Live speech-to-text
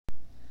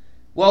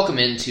Welcome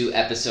into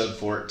episode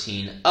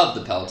 14 of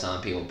the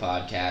Peloton People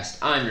Podcast.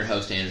 I'm your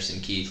host, Anderson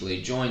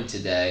Keithley, joined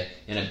today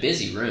in a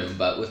busy room,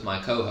 but with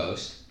my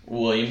co-host,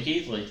 William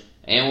Keithley.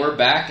 And we're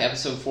back,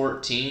 episode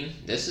 14.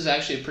 This is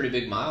actually a pretty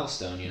big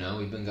milestone, you know.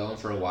 We've been going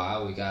for a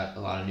while. We got a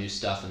lot of new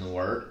stuff in the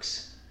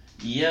works.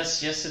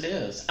 Yes, it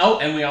is. Oh,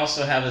 and we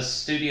also have a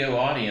studio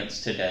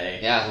audience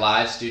today. Yeah,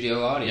 live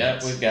studio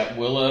audience. Yep, we've got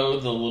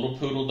Willow, the little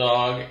poodle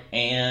dog,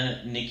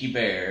 and Nikki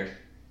Baird.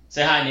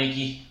 Say hi,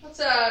 Nikki. What's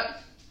up?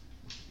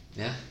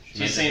 Yeah.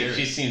 She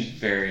seems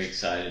very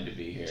excited to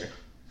be here.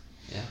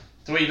 Yeah.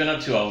 So what have you been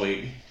up to all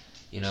week?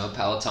 You know,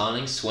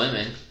 Pelotoning,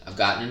 swimming. I've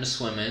gotten into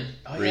swimming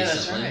recently. Yeah,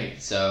 that's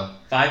right. So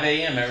 5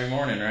 a.m. every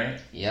morning, right?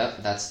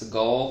 Yep, that's the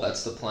goal.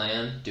 That's the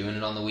plan. Doing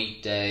it on the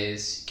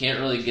weekdays. Can't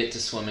really get to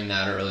swimming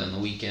that early on the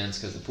weekends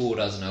because the pool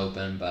doesn't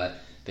open, but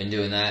been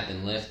doing that,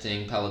 been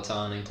lifting,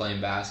 Pelotoning,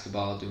 playing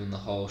basketball, doing the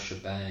whole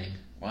shebang.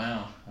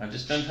 Wow, I've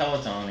just been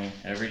Pelotoning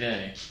every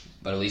day.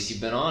 But at least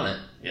you've been on it.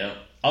 Yep.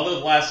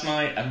 Although last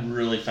night, I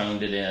really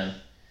phoned it in.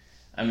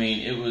 I mean,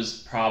 it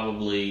was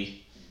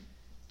weak.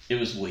 It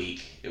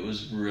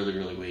was really,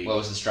 really weak. What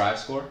was the Strive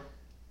score?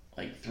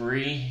 Like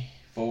 3,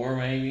 4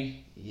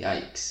 maybe.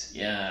 Yikes.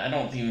 Yeah, I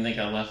don't even think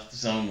I left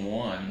zone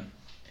 1.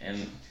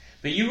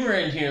 But you were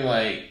in here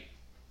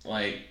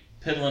like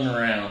piddling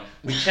around.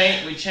 We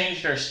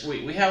changed our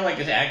we have like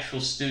an actual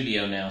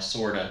studio now,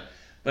 sorta,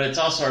 but it's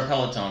also our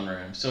Peloton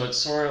room. So it's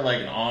sort of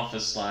like an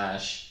office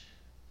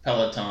 /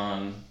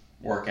 Peloton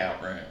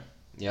workout room.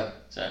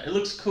 Yep. So it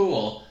looks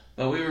cool,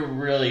 but we were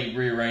really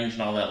rearranging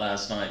all that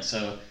last night.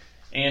 So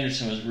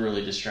Anderson was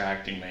really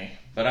distracting me,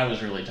 but I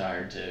was really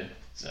tired too.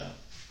 So.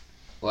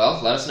 Well,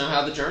 let us know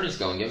how the journey's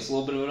going. Give us a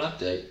little bit of an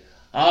update.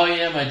 Oh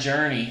yeah, my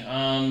journey.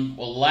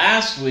 Well,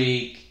 last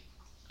week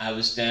I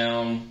was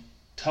down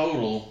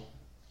total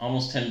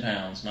almost 10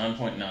 pounds,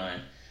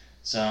 9.9.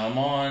 So I'm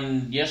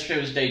on.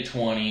 Yesterday was day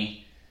 20.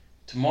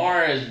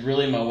 Tomorrow is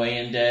really my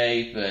weigh-in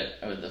day, but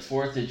the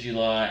 4th of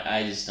July,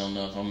 I just don't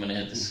know if I'm gonna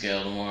hit the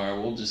scale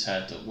tomorrow. We'll just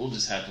have to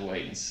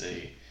wait and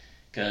see.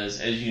 Because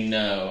as you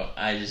know,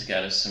 I just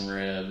got us some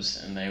ribs,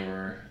 and they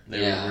were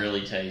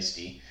really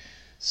tasty.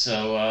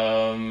 So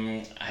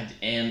my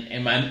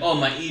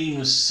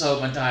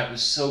diet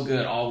was so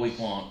good all week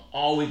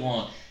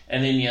long.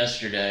 And then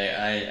yesterday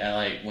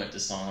I went to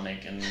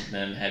Sonic and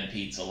then had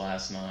pizza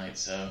last night.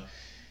 So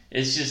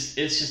it's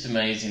just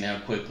amazing how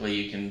quickly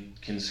you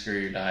can screw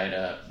your diet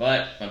up.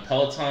 But my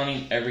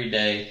Pelotoning every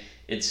day,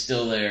 it's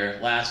still there.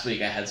 Last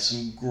week I had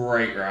some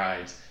great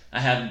rides.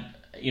 I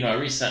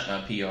reset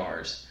my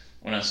PRs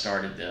when I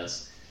started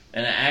this,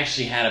 and I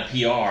actually had a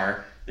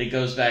PR that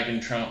goes back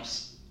and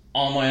trumps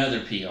all my other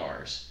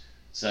PRs.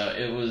 So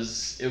it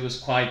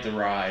was quite the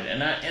ride,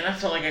 and I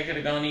felt like I could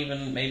have gone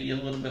even maybe a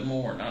little bit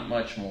more, not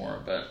much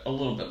more, but a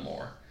little bit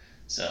more.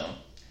 So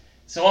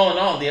all in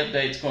all, the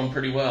update's going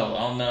pretty well.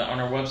 On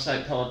our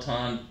website,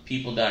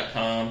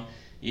 PelotonPeople.com,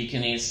 you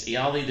can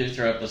I'll either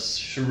throw up a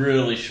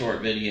really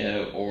short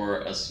video or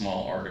a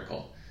small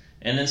article,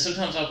 and then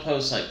sometimes I'll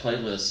post like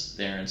playlists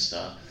there and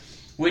stuff,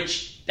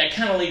 which that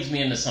kind of leads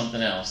me into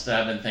something else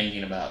that I've been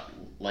thinking about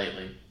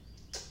lately,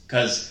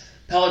 because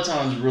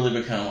Peloton's really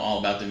become all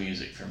about the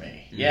music for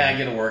me. Mm-hmm. Yeah, I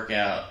get a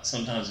workout.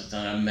 Sometimes it's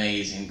an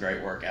amazing,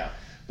 great workout.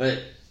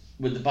 But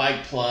with the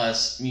Bike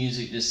Plus,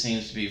 music just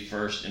seems to be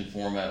first and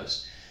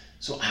foremost.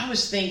 So I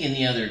was thinking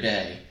the other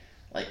day,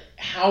 like,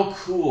 how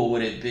cool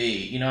would it be?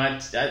 You know, I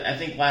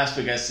think last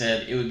week I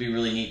said it would be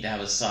really neat to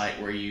have a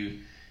site where you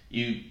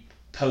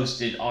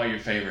posted all your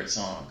favorite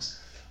songs.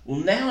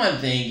 Well, now I'm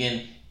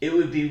thinking it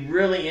would be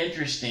really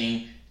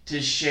interesting to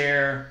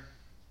share,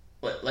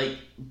 like,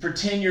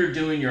 pretend you're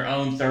doing your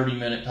own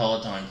 30-minute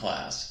Peloton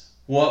class.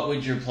 What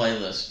would your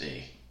playlist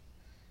be?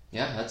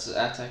 Yeah, that's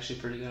actually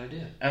a pretty good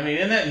idea. I mean,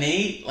 isn't that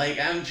neat? Like,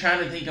 I'm trying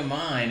to think of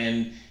mine,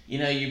 and, you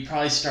know, you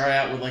probably start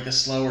out with, like, a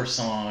slower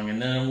song,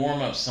 and then a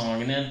warm-up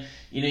song, and then,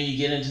 you know, you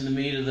get into the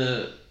meat of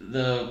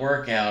the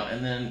workout,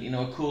 and then, you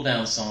know, a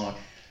cool-down song.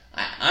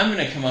 I'm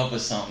going to come up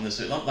with something this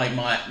week, like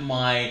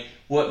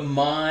what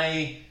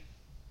my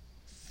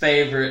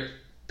favorite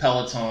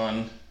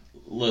Peloton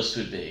list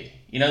would be.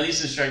 You know,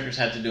 these instructors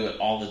have to do it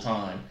all the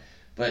time.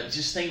 But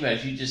just think about it,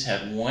 if you just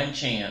had one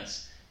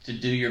chance to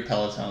do your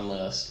Peloton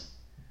list.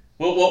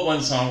 What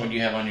one song would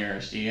you have on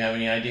yours? Do you have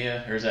any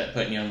idea? Or is that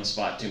putting you on the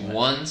spot too much?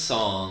 One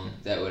song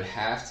that would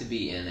have to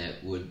be in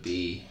it would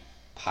be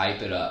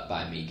Pipe It Up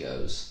by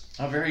Migos.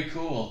 Oh, very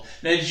cool.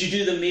 Now, did you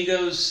do the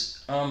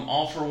Migos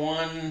All For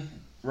One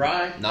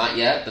ride? Not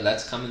yet, but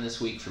that's coming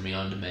this week for me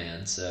on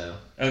demand. So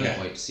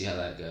can't wait to see how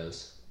that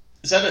goes.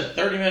 Is that a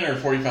 30-minute or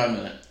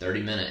 45-minute?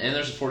 30-minute. And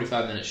there's a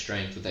 45-minute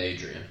strength with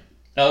Adrian.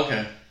 Oh,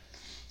 okay.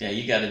 Yeah,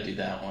 you got to do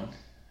that one.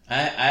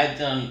 I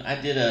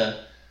did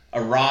a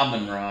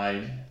Robin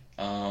ride.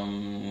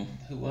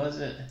 Who was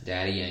it?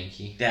 Daddy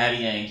Yankee,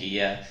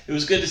 yeah. It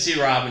was good to see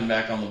Robin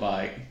back on the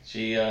bike.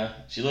 She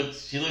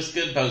looks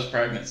good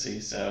post-pregnancy,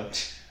 so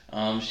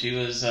she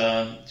was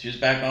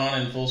back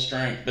on in full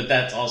strength. But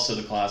that's also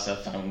the class I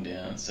phoned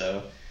in,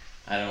 so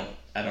I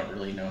I don't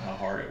really know how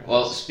hard it was.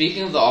 Well,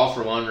 speaking of the All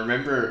for One,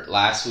 remember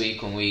last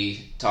week when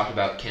we talked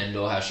about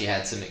Kendall, how she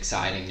had some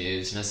exciting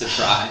news and a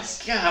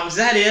surprise? God, was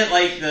that it?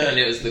 And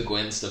it was the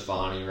Gwen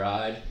Stefani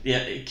ride.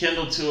 Yeah,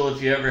 Kendall Toole,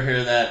 if you ever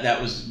hear that,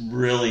 that was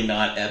really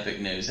not epic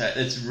news.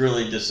 It's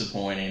really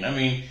disappointing. I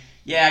mean,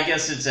 yeah, I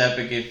guess it's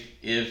epic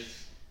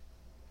if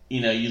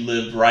you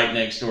lived right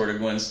next door to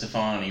Gwen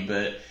Stefani,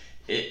 but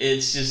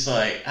it's just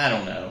like, I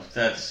don't know.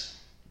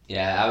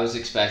 Yeah, I was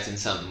expecting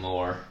something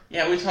more.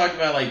 Yeah, we talked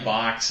about like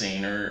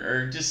boxing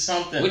or just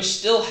something. Which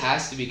still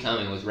has to be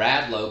coming with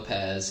Rad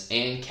Lopez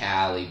and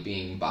Callie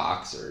being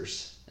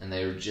boxers. And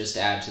they were just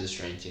added to the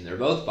strength team. They're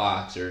both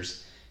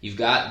boxers. You've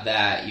got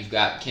that. You've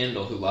got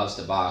Kendall, who loves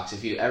to box.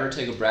 If you ever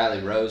take a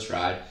Bradley Rose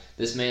ride,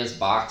 this man's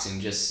boxing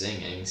just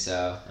singing.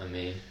 So, I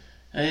mean...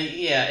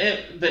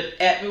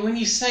 but when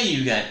you say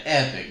you got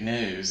epic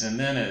news, and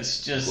then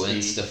it's just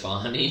Gwen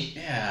Stefani.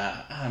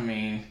 Yeah, I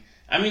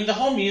mean the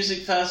whole music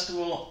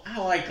festival. I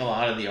like a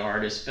lot of the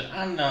artists, but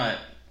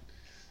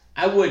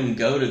I wouldn't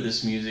go to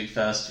this music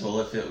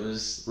festival if it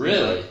was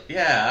really.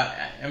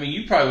 Yeah, I mean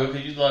you probably would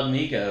because you love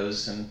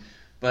Migos,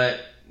 but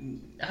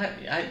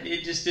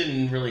it just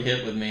didn't really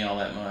hit with me all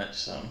that much.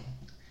 So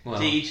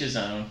to each his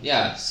own.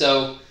 Yeah.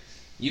 So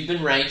you've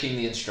been ranking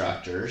the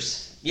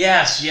instructors.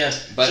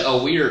 Yes. But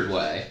a weird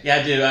way. Yeah,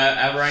 I do.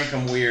 I rank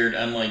them weird,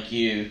 unlike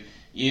you.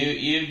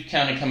 You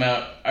kind of come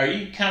out... Are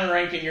you kind of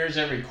ranking yours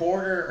every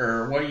quarter,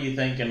 or what are you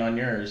thinking on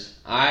yours?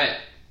 I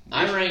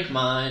rank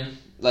mine,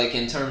 like,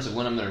 in terms of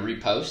when I'm going to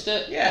repost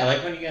it. Yeah,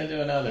 like when you going to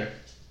do another.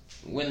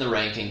 When the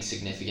rankings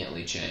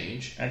significantly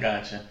change. I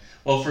gotcha.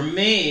 Well, for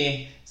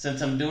me,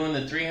 since I'm doing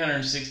the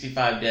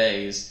 365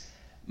 days,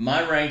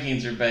 my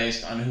rankings are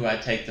based on who I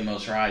take the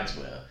most rides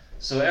with.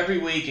 So every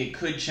week it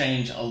could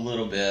change a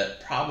little bit,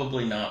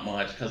 probably not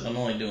much because I'm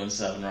only doing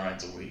 7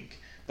 rides a week.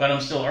 But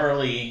I'm still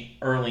early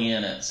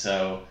in it,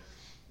 so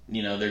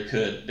there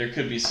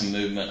could be some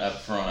movement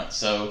up front.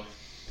 So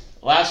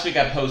last week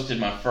I posted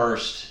my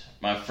first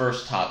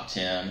top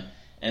 10,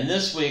 and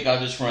this week I'll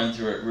just run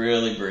through it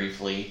really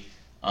briefly.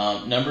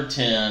 Number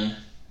 10,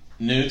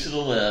 new to the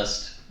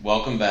list.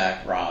 Welcome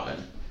back,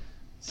 Robin.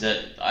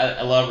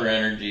 I love her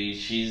energy.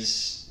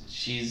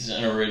 She's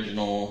an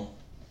original.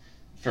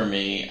 For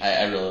me,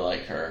 I really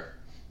like her.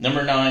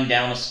 Number 9,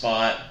 down a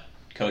spot,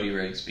 Cody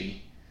Rigsby.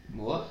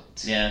 What?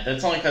 Yeah,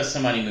 that's only because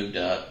somebody moved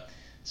up.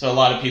 So a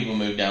lot of people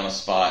moved down a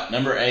spot.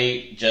 Number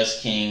 8,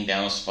 Jess King,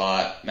 down a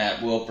spot.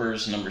 Matt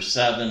Wilpers, number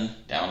 7,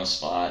 down a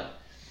spot.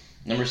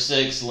 Number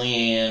 6,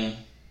 Leanne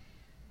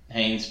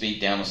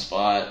Hainsby, down a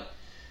spot.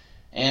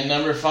 And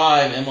number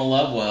 5, Emma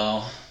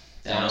Lovewell,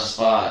 down a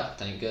spot.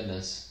 Thank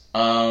goodness.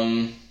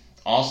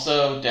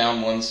 Also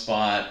down 1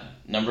 spot,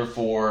 number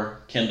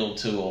 4, Kendall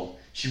Toole.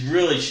 She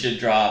really should have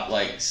dropped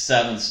like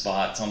 7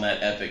 spots on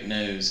that epic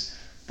news,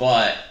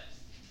 but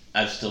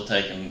I've still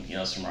taken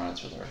some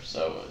rides with her,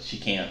 so she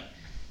can't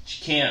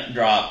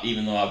drop,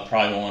 even though I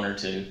probably want her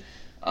to.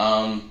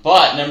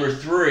 But number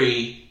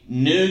 3,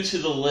 new to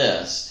the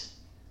list,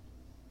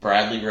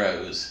 Bradley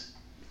Rose.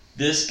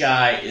 This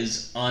guy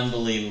is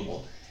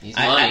unbelievable. He's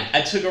money.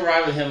 I took a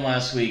ride with him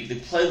last week. The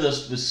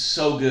playlist was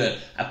so good.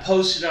 I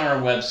posted on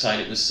our website.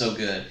 It was so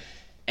good,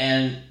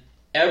 and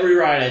every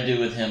ride I do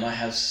with him, I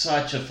have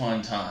such a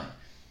fun time.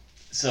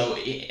 So,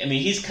 I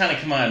mean, he's kind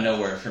of come out of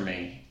nowhere for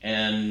me,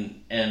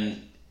 and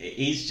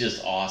he's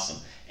just awesome.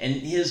 And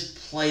his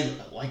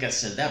like I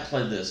said, that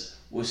playlist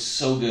was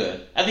so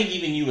good. I think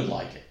even you would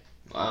like it.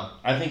 Wow.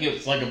 I think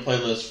it's like a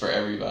playlist for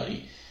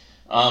everybody.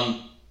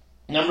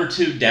 Number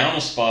 2, down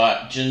a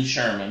spot, Jen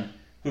Sherman,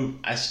 who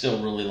I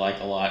still really like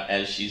a lot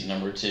as she's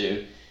number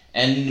 2.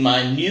 And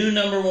my new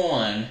number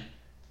 1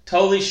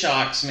 totally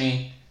shocks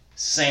me,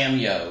 Sam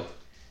Yo.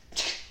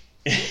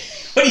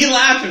 What are you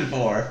laughing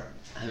for?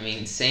 I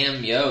mean,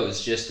 Sam Yo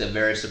is just a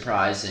very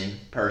surprising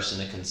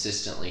person to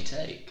consistently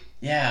take.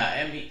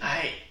 Yeah, I mean,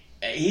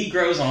 he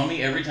grows on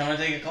me every time I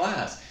take a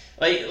class.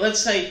 Like, let's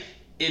say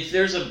if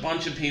there's a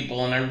bunch of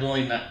people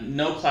and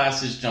no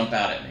classes jump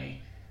out at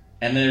me,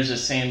 and there's a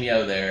Sam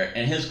Yo there,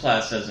 and his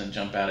class doesn't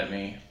jump out at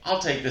me, I'll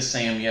take the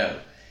Sam Yo.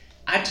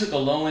 I took a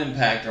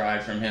low-impact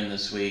ride from him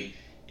this week.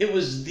 It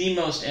was the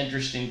most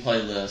interesting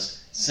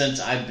playlist since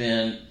I've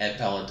been at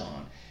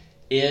Peloton.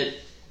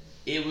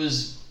 It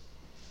was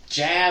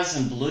jazz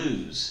and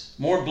blues.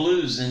 More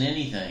blues than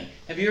anything.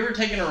 Have you ever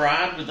taken a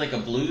ride with like a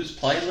blues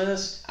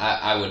playlist?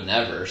 I would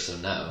never, so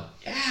no.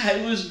 Yeah,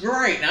 it was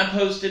great. And I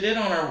posted it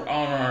on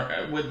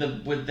our with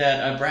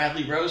that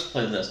Bradley Rose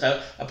playlist.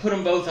 I put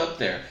them both up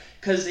there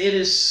because it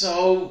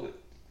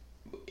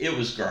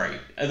was great.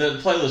 The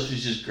playlist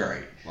was just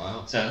great.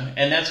 Wow. So,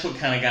 and that's what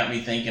kind of got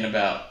me thinking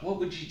about what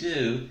would you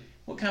do?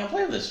 What kind of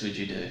playlist would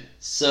you do?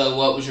 So,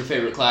 what was your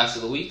favorite class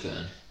of the week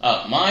then?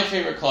 My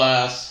favorite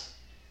class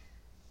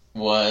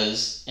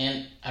was,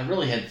 and I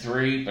really had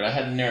 3, but I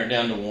had to narrow it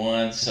down to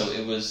 1. So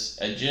it was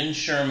a Jen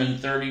Sherman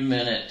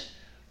 30-minute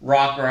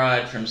rock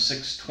ride from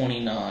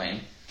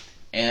 629.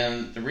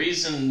 And the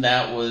reason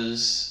that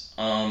was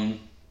my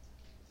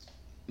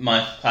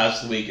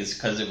class of the week is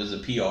because it was a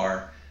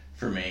PR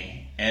for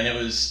me. And it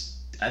was,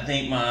 I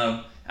think,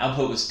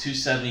 Output was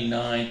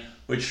 279,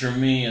 which for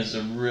me is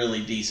a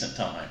really decent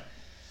time.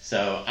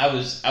 So I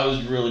was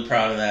really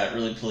proud of that,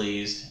 really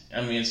pleased.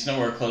 I mean, it's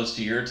nowhere close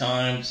to your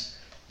times,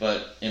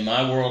 but in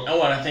my world,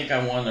 and I think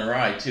I won the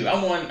ride too.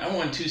 I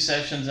won 2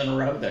 sessions in a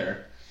row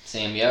there.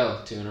 Sam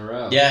Yo, 2 in a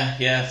row.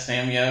 Yeah,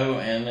 Sam Yo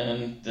and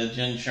then the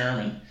Jen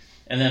Sherman.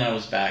 And then I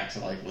was back to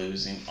like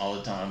losing all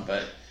the time.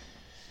 But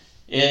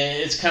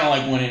it's kind of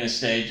like winning a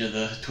stage of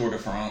the Tour de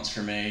France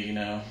for me, you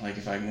know. Like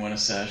if I can win a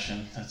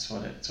session, that's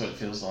what it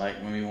feels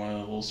like. Maybe one of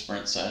the little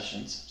sprint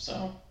sessions.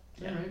 So,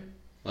 yeah. All right.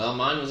 Well,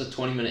 mine was a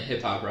 20-minute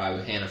hip-hop ride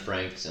with Hannah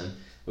Frankson,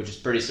 which is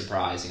pretty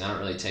surprising. I don't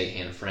really take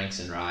Hannah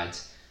Frankson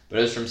rides. But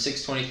it was from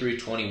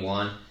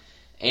 6:23:21.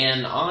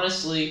 And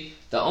honestly,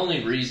 the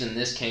only reason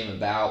this came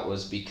about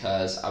was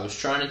because I was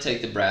trying to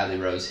take the Bradley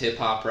Rose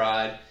hip-hop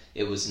ride.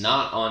 It was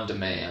not on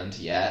demand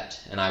yet,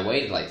 and I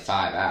waited like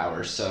 5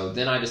 hours. So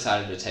then I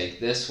decided to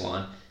take this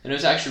one, and it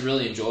was actually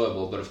really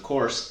enjoyable. But of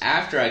course,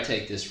 after I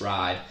take this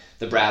ride,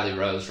 the Bradley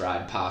Rose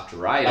ride popped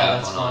right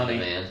up on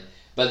demand.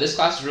 But this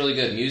class was really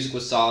good. Music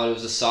was solid. It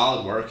was a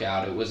solid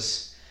workout. It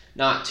was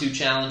not too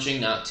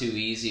challenging, not too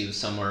easy. It was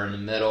somewhere in the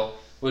middle,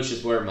 which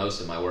is where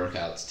most of my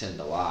workouts tend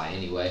to lie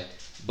anyway.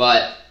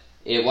 But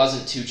it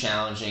wasn't too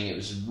challenging. It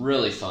was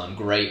really fun.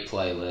 Great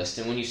playlist.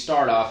 And when you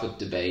start off with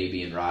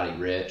DaBaby and Roddy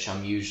Ricch,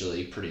 I'm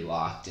usually pretty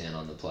locked in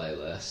on the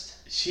playlist.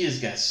 She has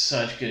got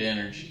such good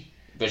energy.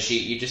 But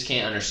you just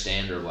can't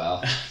understand her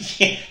well.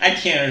 I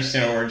can't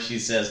understand a word she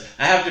says.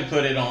 I have to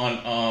put it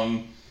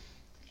on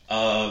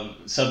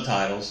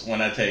subtitles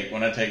when I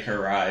take her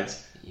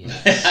rides.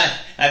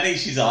 Yes. I think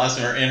she's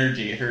awesome. Her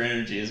energy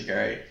is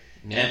great.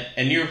 Yeah.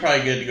 And you were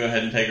probably good to go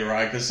ahead and take a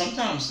ride because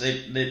sometimes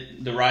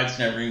the rides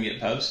never even get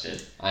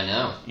posted. I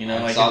know. You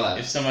know, like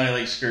if somebody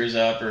like screws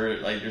up or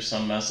like there's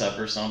some mess up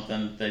or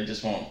something, they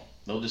just won't.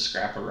 They'll just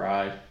scrap a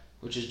ride,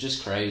 which is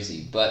just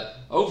crazy. But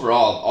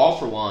overall, All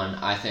for One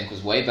I think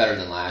was way better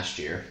than last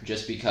year,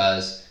 just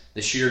because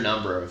the sheer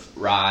number of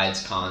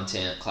rides,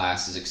 content,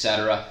 classes,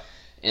 etc.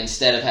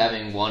 Instead of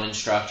having one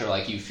instructor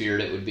like you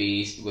feared it would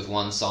be with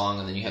one song,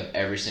 and then you have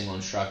every single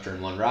instructor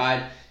in one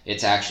ride.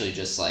 It's actually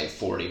just like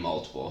 40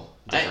 multiple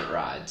different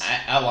rides.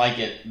 I like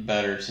it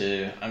better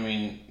too. I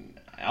mean,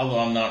 although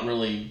I'm not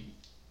really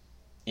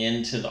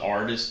into the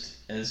artist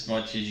as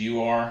much as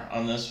you are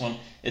on this one,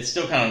 it's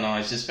still kind of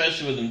nice,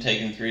 especially with them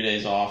taking 3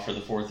 days off for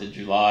the 4th of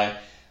July.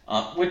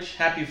 Which,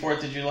 happy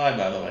 4th of July,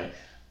 by the way.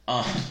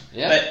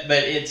 Yeah.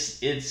 But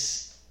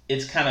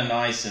it's kind of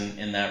nice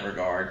in that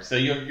regard. So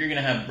you're going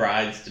to have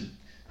rides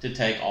to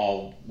take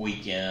all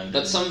weekend.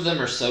 But some of them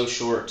are so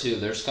short, too.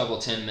 There's a couple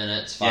 10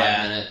 minutes,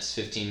 5 minutes,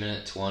 15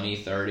 minutes, 20,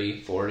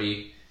 30,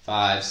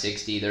 45,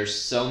 60. There's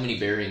so many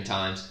varying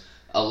times.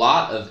 A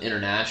lot of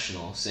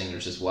international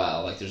singers as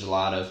well. Like, there's a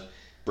lot of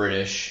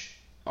British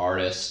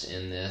artists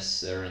in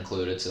this that are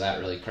included, so that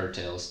really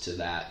curtails to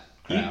that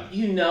crowd.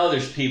 You know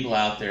there's people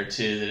out there,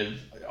 too, that have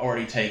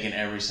already taken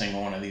every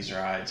single one of these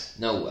rides.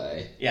 No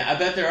way. Yeah, I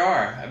bet there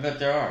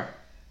are.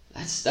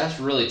 That's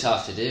really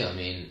tough to do. I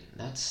mean,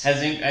 that's...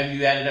 Have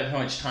you added up how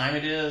much time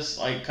it is?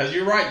 Like, because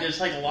you're right,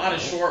 there's like a lot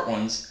of short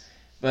ones.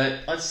 But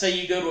let's say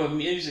you go to a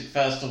music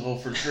festival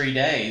for 3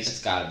 days.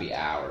 It's got to be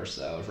hours,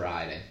 though, of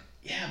riding.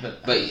 Yeah,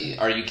 but... But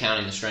are you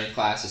counting the strength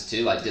classes,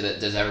 too? Like,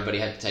 does everybody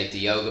have to take the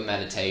yoga,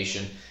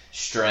 meditation,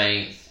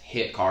 strength,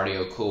 HIIT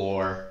cardio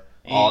core,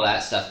 all that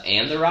stuff,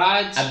 and the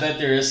rides? I bet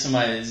there is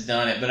somebody that's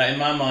done it. But in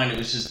my mind, it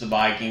was just the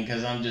biking,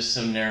 because I'm just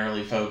so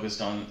narrowly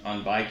focused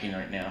on biking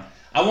right now.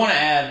 I want to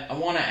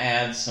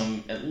add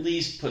some, at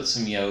least put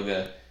some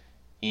yoga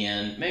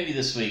in. Maybe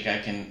this week I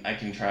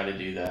can try to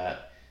do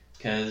that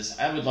because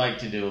I would like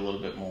to do a little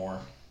bit more.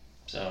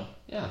 So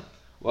yeah.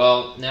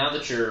 Well, now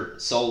that you're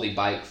solely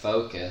bike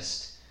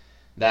focused,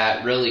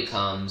 that really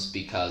comes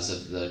because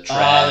of the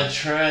tread. The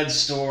tread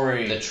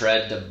story. The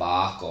tread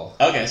debacle.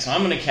 Okay, so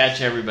I'm going to catch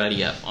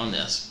everybody up on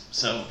this.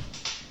 So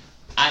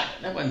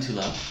that wasn't too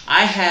loud.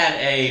 I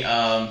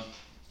had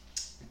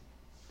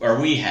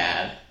we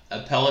had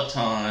a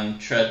Peloton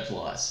Tread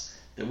Plus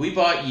that we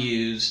bought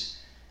used.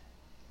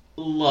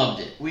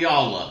 Loved it. We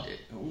all loved it.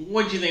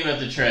 What did you think about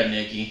the tread,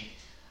 Nikki?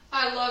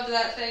 I loved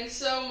that thing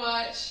so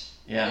much.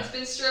 Yeah. It's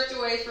been stripped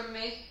away from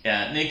me.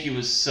 Yeah, Nikki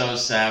was so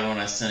sad when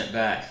I sent it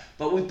back.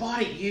 But we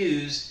bought it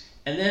used,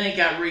 and then it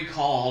got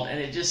recalled, and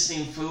it just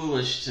seemed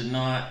foolish to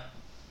not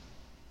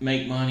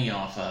make money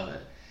off of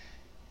it.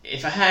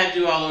 If I had to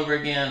do it all over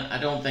again, I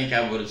don't think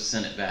I would have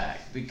sent it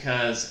back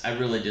because I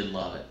really did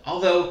love it.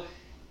 Although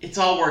it's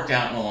all worked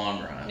out in the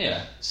long run.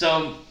 Yeah.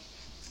 So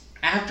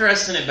after I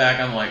sent it back,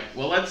 I'm like,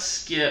 well,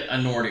 let's get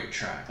a Nordic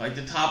track. Like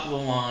the top of the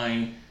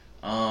line,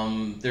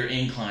 their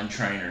incline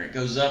trainer. It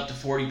goes up to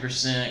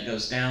 40%,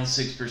 goes down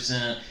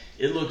 6%.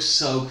 It looks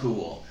so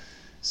cool.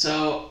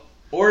 So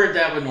ordered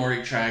that with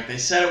Nordic Track. They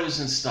said it was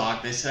in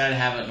stock. They said I'd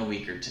have it in a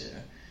week or two.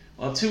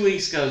 Well, 2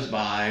 weeks goes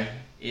by.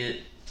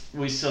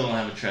 We still don't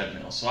have a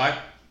treadmill. So I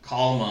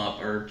call them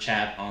up or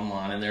chat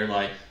online, and they're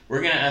like,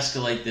 we're going to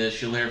escalate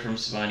this. You'll hear from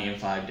Savani in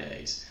 5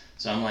 days.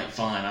 So I'm like,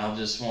 fine,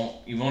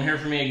 you won't hear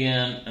from me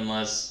again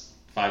unless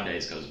 5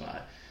 days goes by.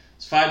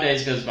 So 5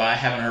 days goes by, I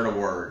haven't heard a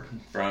word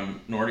from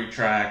Nordic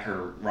Track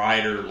or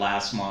Ryder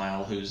Last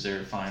Mile, who's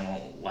their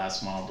final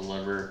last mile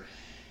deliverer.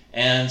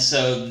 And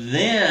so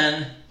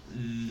then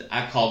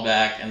I called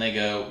back and they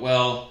go,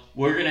 well,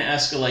 we're going to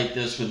escalate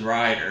this with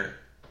Ryder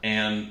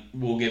and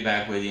we'll get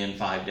back with you in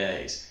 5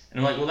 days.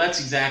 And I'm like, well, that's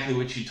exactly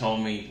what you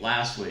told me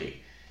last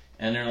week.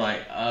 And they're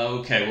like,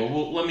 okay,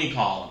 well, let me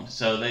call them.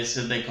 So they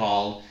said they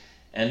called,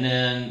 and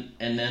then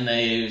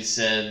they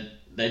said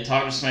they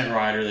talked to Smith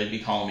Ryder, they'd be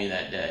calling me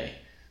that day.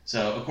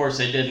 So of course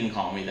they didn't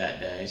call me that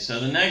day. So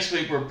the next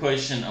week we're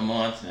pushing a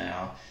month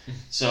now.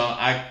 So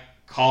I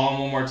call him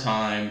one more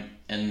time,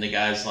 and the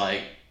guy's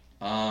like,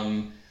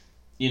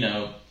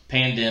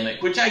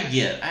 pandemic, which I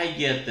get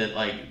that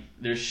like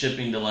there's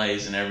shipping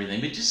delays and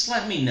everything, but just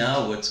let me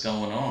know what's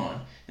going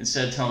on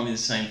instead of telling me the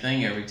same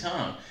thing every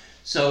time.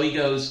 So he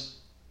goes,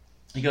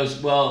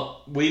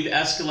 well, we've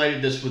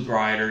escalated this with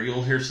Ryder.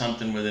 You'll hear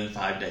something within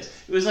 5 days.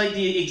 It was like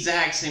the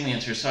exact same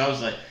answer. So I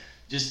was like,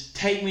 just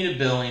take me to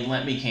billing,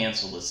 let me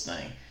cancel this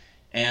thing.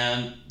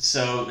 And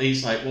so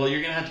he's like, well,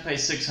 you're going to have to pay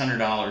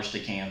 $600 to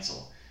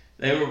cancel.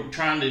 They were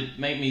trying to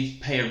make me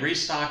pay a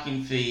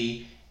restocking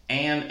fee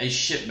and a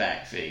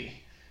shipback fee.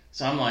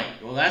 So I'm like,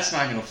 well, that's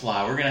not going to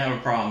fly. We're going to have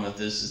a problem if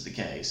this is the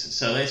case.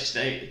 So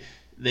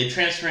they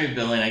transfer me to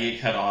billing. I get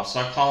cut off. So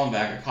I call them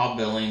back. I call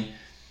billing.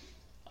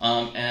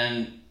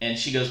 And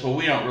she goes, well,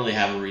 we don't really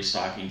have a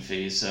restocking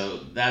fee,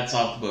 so that's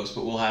off the books,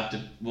 but we'll have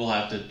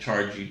to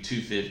charge you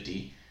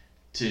 $250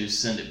 to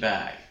send it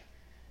back.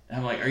 And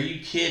I'm like, are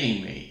you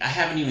kidding me? I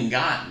haven't even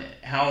gotten it.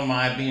 How am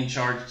I being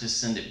charged to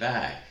send it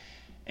back?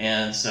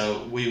 And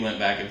so we went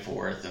back and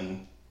forth,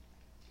 and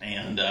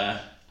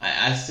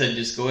I said,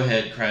 just go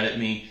ahead, credit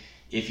me.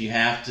 If you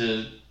have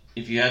to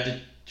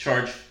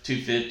charge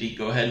 $250,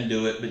 go ahead and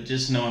do it, but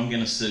just know I'm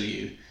going to sue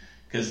you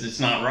because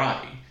it's not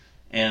right.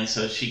 And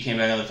so she came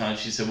back on the phone.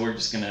 She said, we're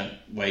just going to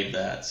waive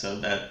that. So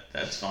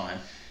that's fine.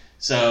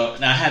 So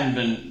now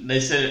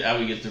they said I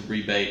would get the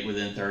rebate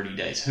within 30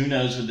 days. Who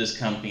knows with this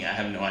company? I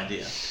have no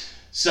idea.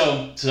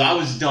 So I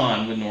was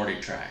done with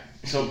Nordic Track.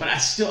 But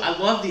I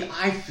love the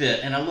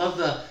iFit, and I love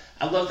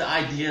the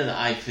idea of the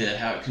iFit,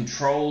 how it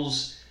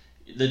controls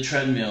the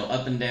treadmill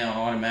up and down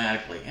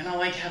automatically. And I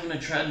like having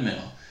a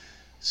treadmill.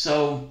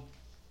 So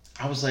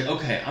I was like,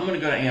 okay, I'm going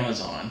to go to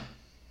Amazon.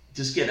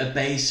 Just get a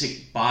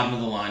basic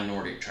bottom-of-the-line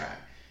Nordic Track.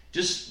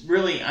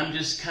 I'm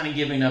just kind of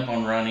giving up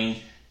on running.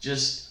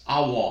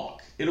 I'll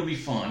walk. It'll be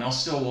fun. I'll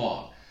still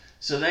walk.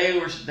 So they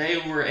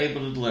were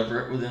able to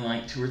deliver it within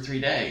like 2 or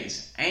 3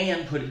 days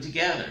and put it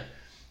together.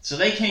 So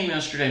they came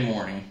yesterday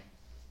morning,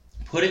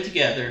 put it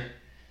together.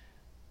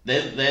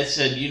 They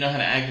said, you know how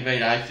to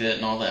activate iFit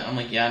and all that. I'm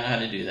like, yeah, I know how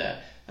to do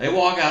that. They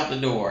walk out the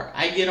door.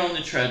 I get on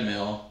the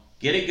treadmill,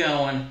 get it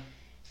going.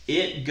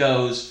 It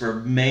goes for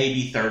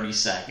maybe 30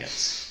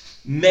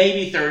 seconds. And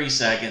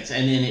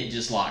then it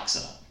just locks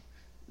up.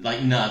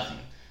 Like nothing.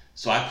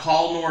 So I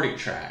call Nordic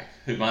Track,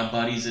 who my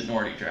buddies at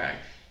Nordic Track,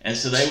 and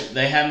so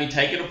they have me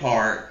take it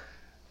apart,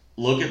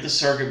 look at the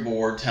circuit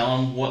board, tell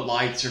them what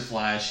lights are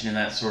flashing and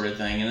that sort of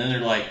thing, and then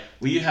they're like,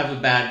 well, you have a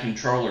bad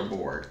controller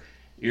board.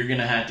 You're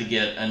going to have to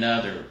get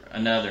another.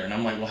 And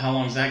I'm like, well, how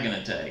long is that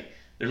going to take?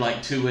 They're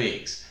like 2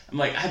 weeks. I'm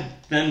like,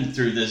 I've been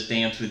through this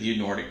dance with you,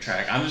 Nordic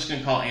Track. I'm just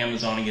going to call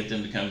Amazon and get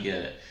them to come get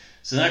it.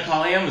 So then I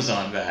call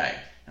Amazon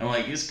back. I'm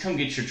like, just come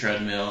get your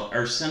treadmill,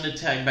 or send a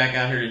tech back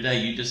out here today.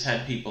 You just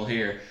had people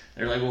here.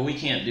 They're like, well, we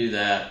can't do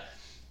that,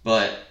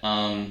 but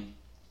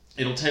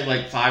it'll take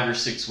like 5 or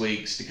 6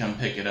 weeks to come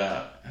pick it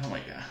up. And I'm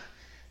like,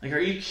 are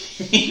you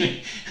kidding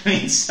me? I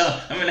mean, so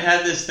I'm going to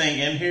have this thing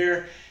in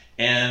here,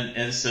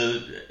 and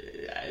so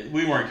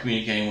we weren't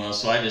communicating well,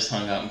 so I just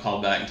hung up and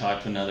called back and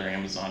talked to another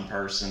Amazon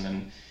person,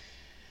 and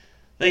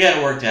they got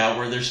it worked out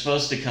where they're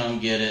supposed to come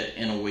get it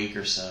in a week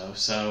or so.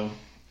 So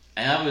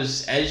I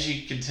was, as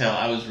you could tell,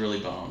 I was really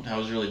bummed. I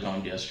was really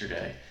bummed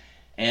yesterday.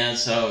 And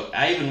so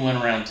I even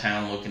went around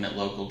town looking at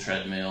local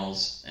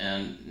treadmills,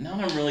 and none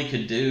of them really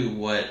could do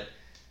what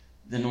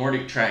the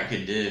Nordic Track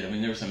could do. I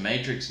mean, there was a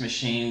Matrix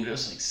machine, but it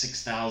was like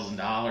 $6,000.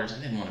 I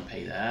didn't want to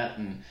pay that.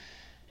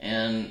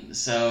 And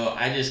so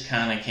I just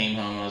kind of came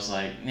home and I was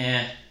like,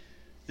 nah,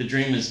 the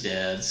dream is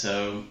dead.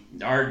 So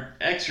our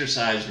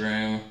exercise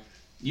room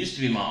used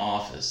to be my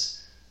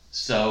office.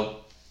 So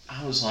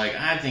I was like,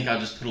 I think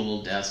I'll just put a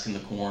little desk in the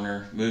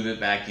corner, move it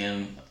back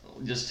in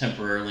just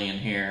temporarily in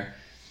here.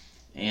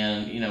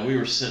 And, we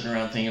were sitting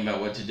around thinking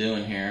about what to do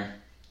in here.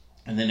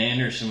 And then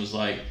Anderson was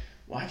like,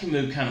 well, I can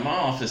move kind of my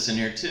office in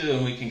here too,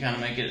 and we can kind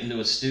of make it into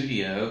a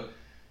studio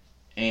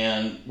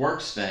and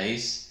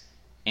workspace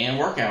and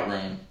workout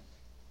room.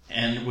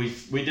 And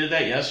we did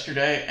that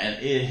yesterday,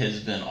 and it has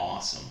been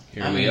awesome.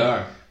 Here we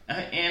are.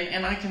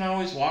 And I can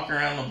always walk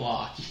around the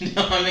block,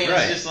 what I mean?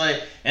 Right. It's just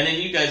like, and then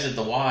you guys at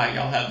the Y,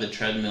 y'all have the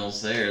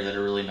treadmills there that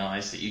are really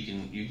nice that you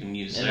can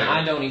use and there.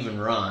 I don't even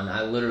run.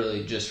 I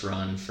literally just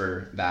run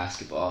for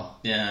basketball.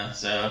 Yeah,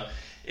 so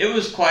it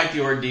was quite the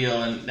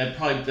ordeal, and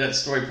that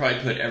story probably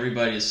put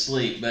everybody to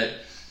sleep. But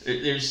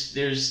there's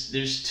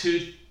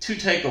two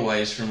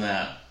takeaways from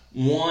that.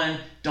 One,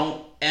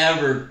 don't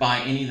ever buy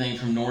anything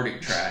from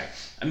Nordic Track.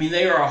 I mean,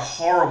 they are a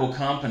horrible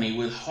company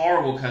with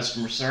horrible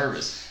customer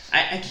service.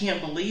 I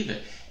can't believe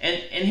it.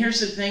 And here's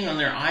the thing on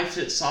their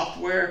iFit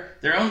software,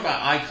 they're owned by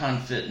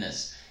Icon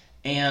Fitness,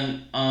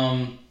 and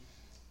on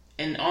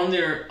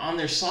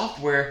their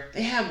software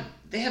they have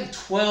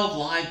 12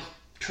 live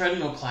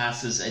treadmill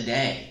classes a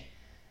day,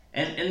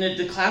 and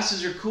the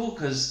classes are cool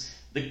because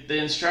the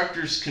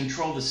instructors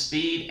control the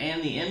speed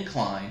and the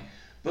incline.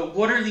 But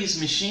what are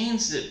these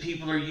machines that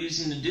people are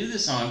using to do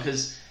this on?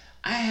 Because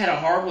I had a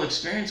horrible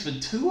experience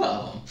with 2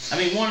 of them. I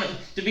mean, one,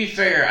 to be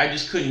fair, I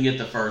just couldn't get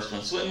the first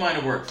one, so it might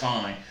have worked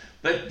fine.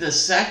 But the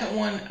second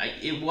one,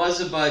 it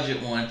was a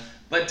budget one,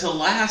 but to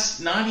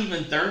last not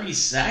even 30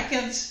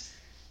 seconds,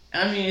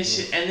 I mean,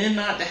 and then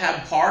not to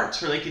have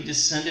parts where they could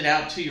just send it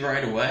out to you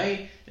right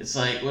away. It's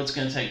like, well, it's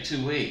going to take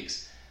 2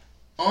 weeks.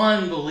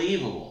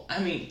 Unbelievable. I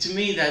mean, to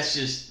me, that's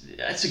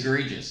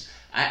egregious.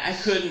 I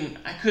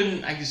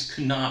just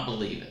could not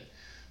believe it.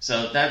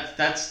 So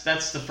that's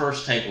the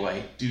first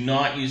takeaway. Do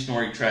not use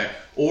Nordic Track.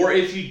 Or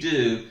if you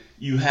do,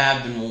 you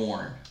have been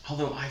warned.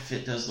 Although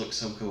iFit does look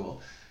so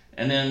cool.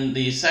 And then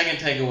the second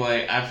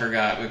takeaway, I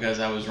forgot because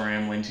I was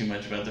rambling too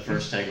much about the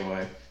first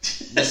takeaway.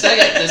 The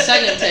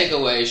second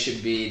takeaway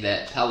should be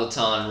that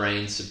Peloton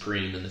reigns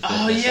supreme in the fitness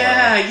world.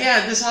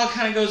 Yeah. This all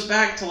kind of goes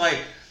back to like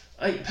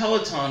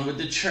Peloton with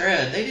the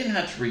tread. They didn't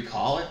have to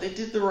recall it. They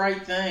did the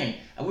right thing.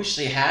 I wish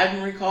they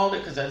hadn't recalled it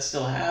because I'd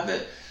still have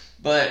it.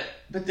 But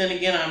then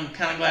again, I'm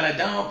kind of glad I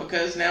don't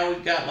because now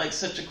we've got like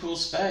such a cool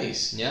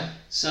space. Yeah.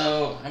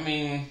 So I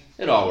mean,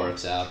 it all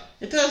works out.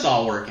 It does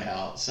all work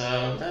out.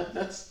 So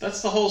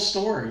that's the whole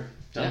story.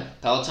 So. Yeah.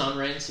 Peloton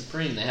reigns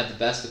supreme. They have the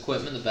best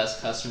equipment, the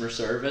best customer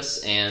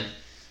service, and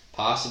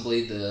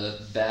possibly the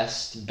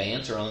best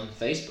banter on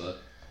Facebook.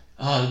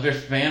 Oh, the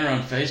banner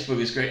on Facebook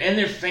is great, and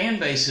their fan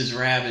base is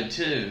rabid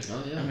too.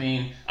 Oh yeah. I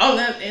mean,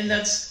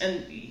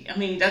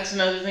 that's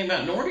another thing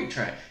about Nordic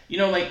Track. You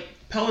know, like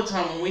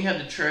Peloton, when we had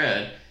the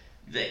tread,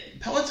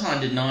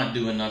 Peloton did not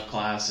do enough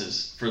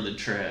classes for the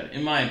tread,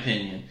 in my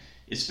opinion,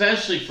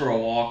 especially for a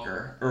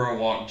walker or a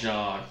walk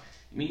jog.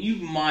 I mean, you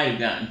might have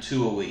gotten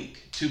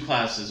 2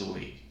 classes a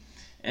week,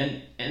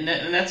 and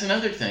that's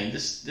another thing.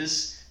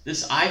 This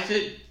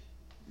iFit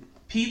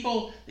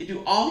people, they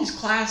do all these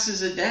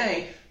classes a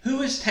day.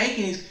 Who is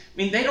taking these? I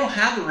mean, they don't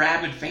have a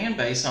rabid fan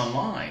base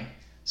online.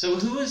 So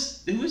who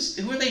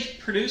are they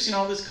producing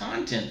all this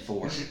content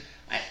for?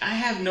 I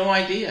have no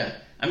idea.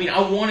 I mean,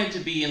 I wanted to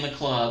be in the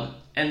club,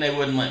 and they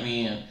wouldn't let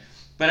me in.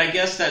 But I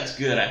guess that's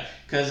good,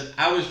 because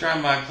I was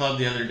driving by a club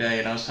the other day,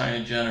 and I was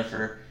talking to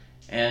Jennifer,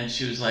 and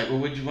she was like, "Well,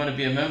 would you want to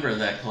be a member of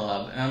that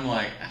club?" And I'm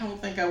like, "I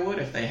don't think I would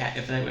if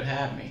they would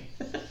have me."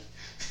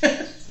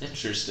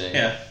 Interesting.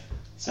 Yeah.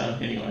 So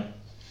anyway.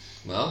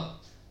 Well,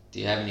 do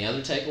you have any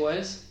other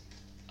takeaways?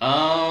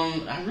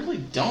 I really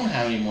don't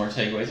have any more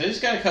takeaways. I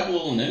just got a couple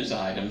little news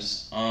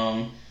items.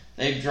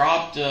 They've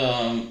dropped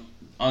on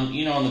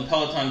the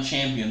Peloton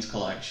Champions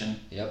collection.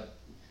 Yep.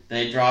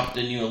 They dropped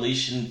a new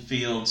Elysian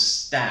Fields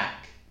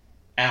stack.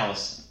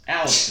 Allison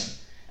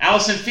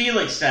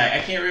Felix stack.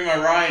 I can't read my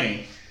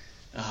writing.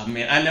 Oh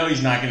man, I know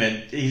he's not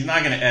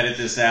gonna edit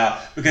this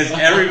out because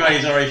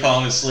everybody's already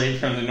fallen asleep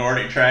from the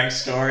Nordic Track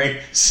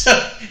story. So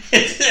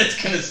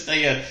it's gonna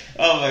stay in.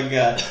 Oh my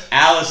god,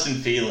 Allison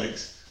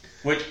Felix.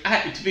 Which,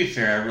 to be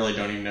fair, I really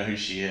don't even know who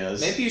she is.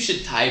 Maybe you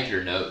should type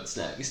your notes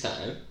next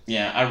time.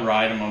 Yeah, I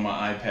write them on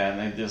my iPad,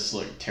 and they just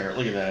look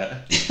terrible. Look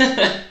at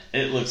that.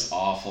 It looks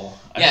awful.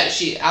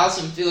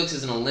 Allison Felix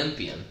is an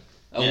Olympian,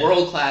 a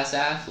world-class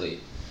athlete.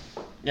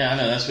 Yeah, I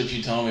know. That's what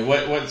you told me.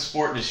 What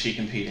sport does she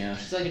compete in?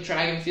 She's like a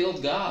track and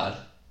field god.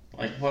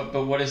 Like what?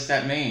 But what does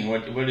that mean?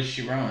 What does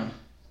she run?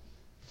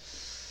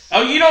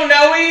 Oh, you don't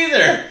know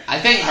either. I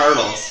think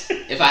hurdles.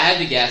 If I had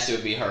to guess, it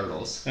would be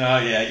hurdles. Oh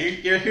yeah,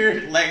 you're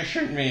here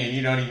lecturing me, and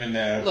you don't even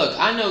know. Look,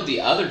 I know the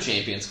other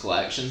Champions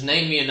collections.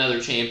 Name me another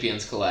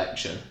Champions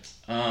collection.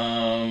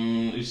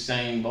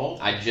 Usain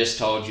Bolt. I just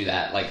told you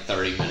that like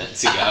 30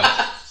 minutes ago.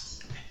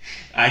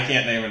 I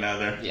can't name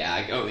another. Yeah,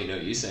 I only know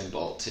Usain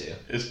Bolt too.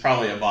 There's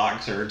probably a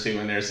boxer or two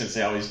in there since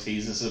they always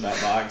tease us about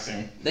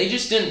boxing. They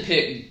just didn't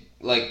pick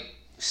like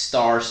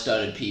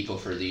star-studded people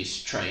for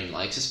these train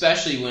likes,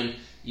 especially when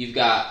you've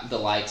got the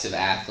likes of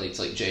athletes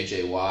like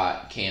J.J.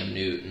 Watt, Cam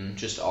Newton,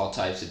 just all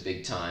types of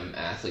big-time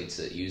athletes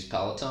that use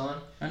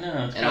Peloton. I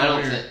know. And I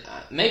don't think...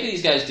 Maybe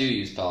these guys do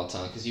use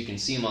Peloton because you can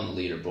see them on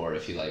the leaderboard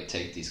if you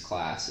take these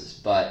classes,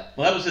 but...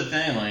 Well, that was the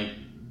thing,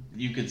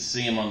 you could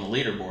see them on the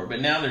leaderboard,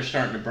 but now they're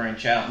starting to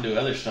branch out and do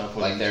other stuff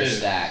with them, their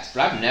stacks.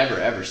 But I've never,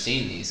 ever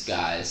seen these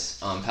guys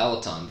on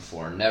Peloton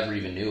before. Never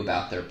even knew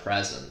about their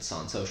presence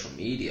on social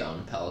media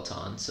on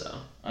Peloton, so...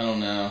 I don't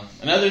know.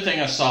 Another thing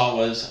I saw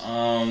was...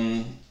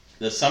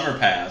 the Summer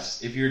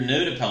Pass. If you're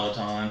new to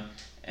Peloton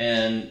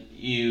and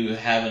you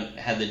haven't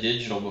had the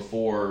digital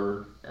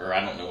before, or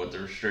I don't know what the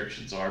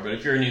restrictions are, but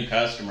if you're a new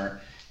customer,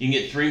 you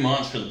can get 3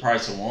 months for the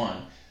price of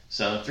one.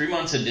 So 3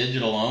 months of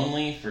digital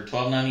only for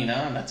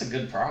 $12.99, that's a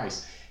good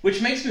price.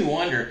 Which makes me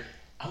wonder,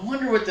 I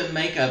wonder what the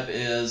makeup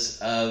is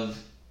of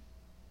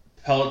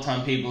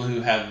Peloton people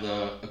who have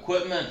the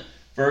equipment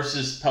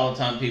versus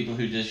Peloton people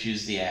who just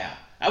use the app.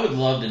 I would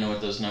love to know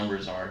what those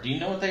numbers are. Do you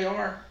know what they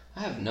are?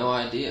 I have no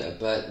idea,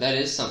 but that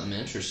is something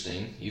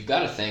interesting. You've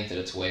got to think that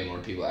it's way more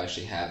people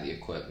actually have the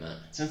equipment.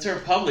 Since they're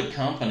a public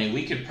company,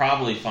 we could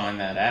probably find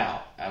that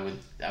out. I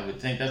would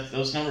think that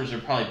those numbers are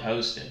probably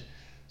posted.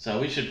 So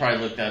we should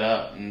probably look that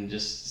up and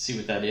just see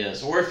what that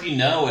is. Or if you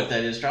know what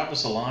that is, drop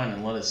us a line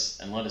and let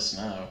us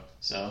know.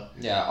 So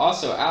yeah.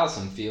 Also,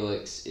 Allison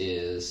Felix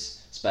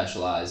is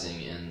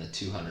specializing in the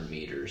 200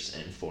 meters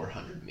and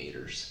 400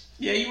 meters.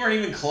 yeah, you weren't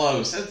even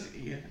close.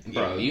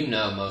 Bro, you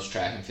know most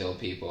track and field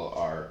people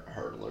are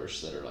hurdlers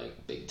that are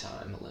like big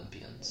time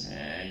Olympians.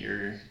 Yeah,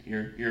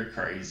 you're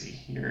crazy.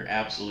 You're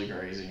absolutely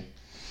crazy.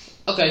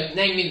 Okay,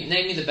 name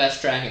me the best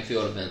track and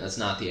field event that's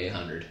not the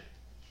 800.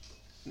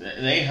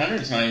 The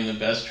 800 is not even the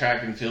best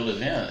track and field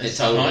event. It's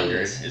It totally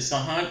 100. is. It's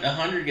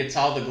 100 gets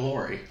all the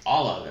glory,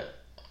 all of it.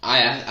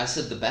 I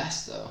said the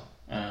best though.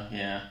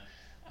 Yeah.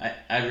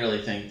 I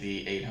really think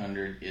the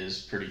 800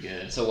 is pretty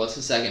good. So what's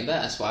the second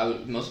best? Why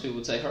would most people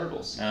would say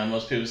hurdles?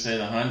 Most people say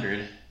the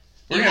 100.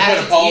 We're You gonna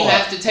put a poll up.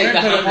 have to take We're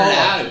the gonna put 100 a poll up.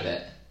 out of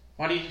it.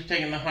 Why are you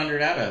taking the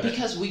 100 out of it?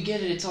 Because we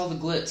get it. It's all the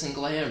glitz and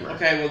glamour.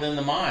 Okay, well then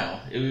the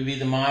mile. It would be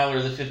the mile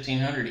or the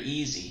 1500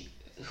 easy.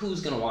 Who's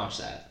gonna watch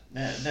that?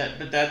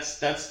 But that's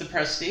the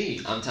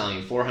prestige. I'm telling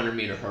you, 400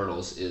 meter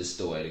hurdles is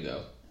the way to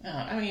go. No,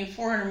 I mean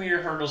 400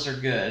 meter hurdles are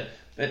good,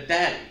 but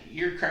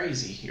you're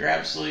crazy. You're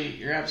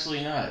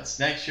absolutely nuts.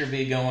 Next year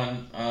be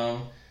going.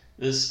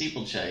 The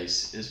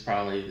steeplechase is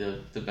probably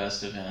the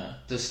best event.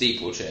 The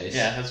steeplechase.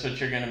 Yeah, that's what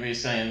you're going to be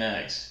saying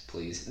next.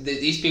 Please.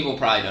 These people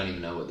probably don't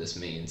even know what this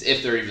means,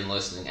 if they're even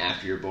listening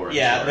after your board.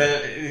 Yeah,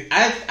 but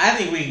I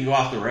think we can go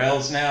off the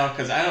rails now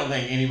because I don't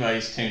think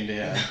anybody's tuned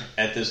in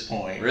at this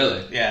point.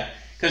 Really? Yeah,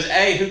 because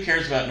who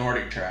cares about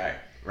Nordic Track?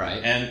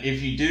 Right. And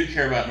if you do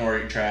care about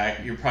Nordic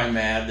Track, you're probably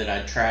mad that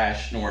I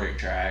trashed Nordic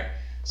Track.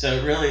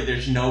 So really,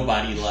 there's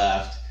nobody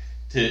left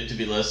to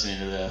be listening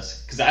to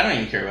this because I don't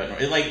even care about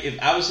Nordic. Like if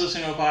I was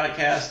listening to a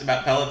podcast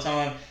about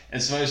Peloton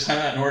and somebody was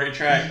talking about Nordic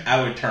Track,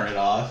 I would turn it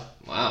off.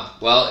 Wow.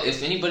 Well,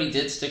 if anybody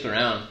did stick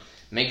around,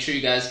 make sure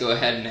you guys go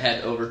ahead and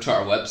head over to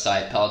our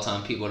website,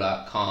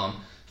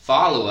 PelotonPeople.com.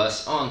 Follow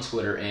us on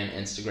Twitter and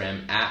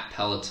Instagram at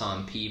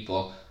Peloton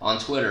People. On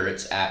Twitter,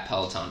 it's at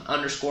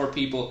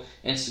Peloton_people.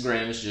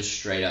 Instagram is just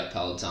straight up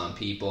Peloton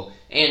People.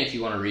 And if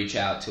you want to reach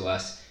out to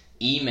us,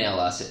 email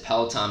us at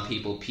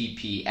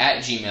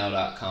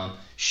PelotonPeoplePP@gmail.com.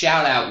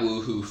 Shout out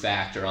Woohoo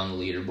Factor on the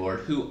leaderboard,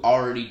 who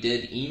already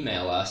did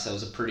email us. That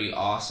was a pretty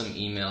awesome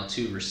email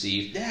to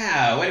receive.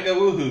 Yeah, way to go,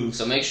 woohoo.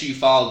 So make sure you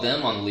follow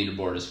them on the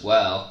leaderboard as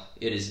well.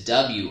 It is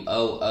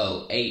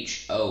WOOHOO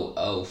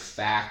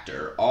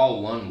Factor,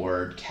 all one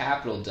word,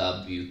 capital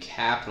W,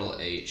 capital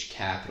H,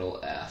 capital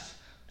F.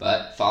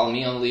 But follow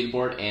me on the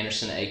leaderboard,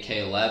 Anderson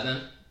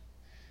AK11.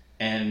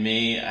 And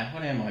me,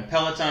 what am I?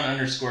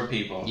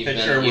 Peloton_people. You've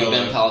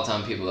been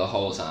Peloton People the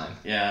whole time.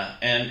 Yeah,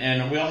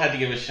 and we'll have to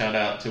give a shout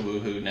out to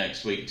Woohoo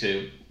next week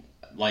too,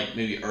 like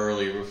maybe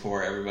earlier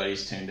before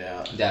everybody's tuned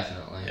out.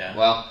 Definitely. Yeah.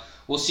 Well,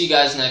 we'll see you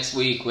guys next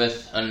week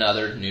with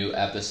another new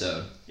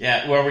episode.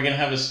 Yeah, well, we're gonna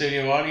have a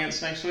studio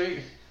audience next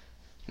week.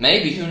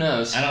 Maybe, who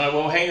knows? I don't know.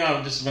 Well, hang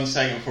on just 1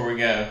 second before we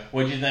go.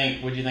 What'd you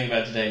think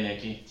about today,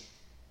 Nikki?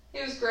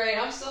 It was great.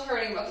 I'm still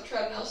hurting about the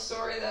treadmill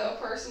story, though,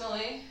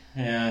 personally.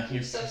 Yeah, I'm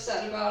just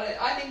upset about it.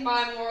 I think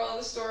my moral of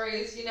the story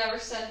is you never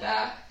send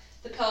back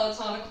the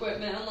Peloton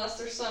equipment unless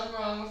there's something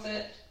wrong with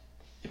it.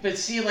 But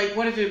see, like,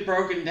 what if it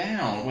broken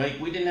down? Like,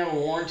 we didn't have a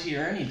warranty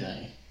or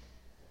anything.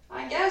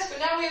 I guess, but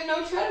now we have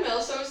no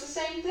treadmill, so it's the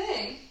same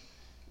thing.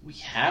 We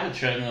have a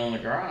treadmill in the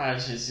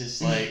garage. It's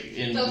just like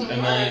in a Doesn't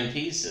million work.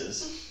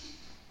 pieces.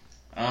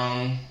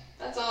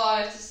 That's all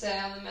I have to say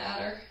on the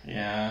matter.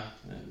 Yeah,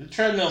 the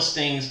treadmill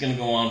sting's gonna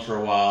go on for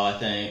a while, I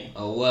think.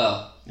 Oh,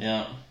 well.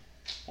 Yeah.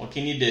 What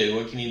can you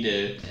do?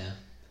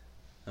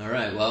 All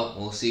right, well,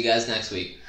 we'll see you guys next week.